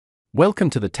Welcome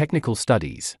to the Technical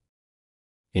Studies.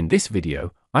 In this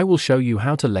video, I will show you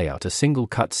how to lay out a single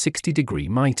cut 60-degree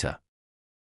mitre.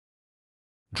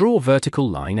 Draw vertical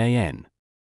line AN.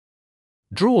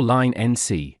 Draw line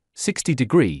NC, 60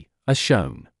 degree, as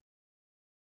shown.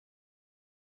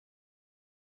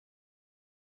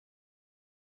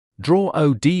 Draw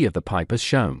OD of the pipe as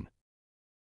shown.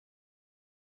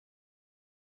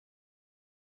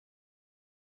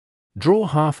 Draw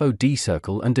half OD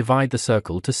circle and divide the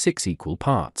circle to 6 equal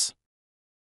parts.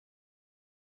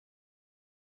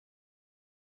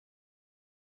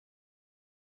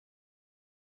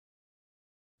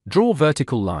 Draw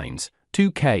vertical lines,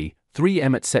 2K,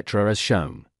 3M etc. as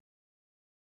shown.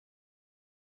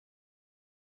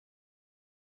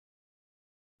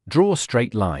 Draw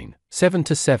straight line, 7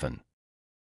 to 7.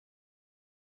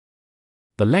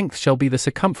 The length shall be the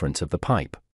circumference of the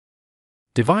pipe.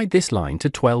 Divide this line to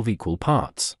 12 equal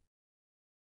parts.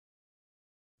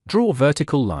 Draw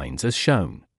vertical lines as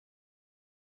shown.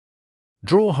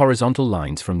 Draw horizontal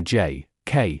lines from J,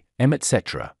 K, M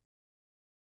etc.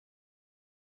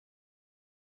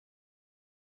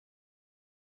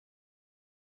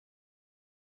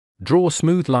 Draw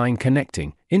smooth line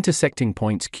connecting, intersecting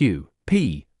points Q,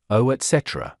 P, O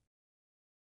etc.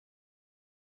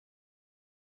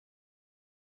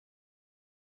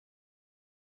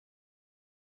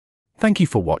 Thank you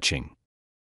for watching.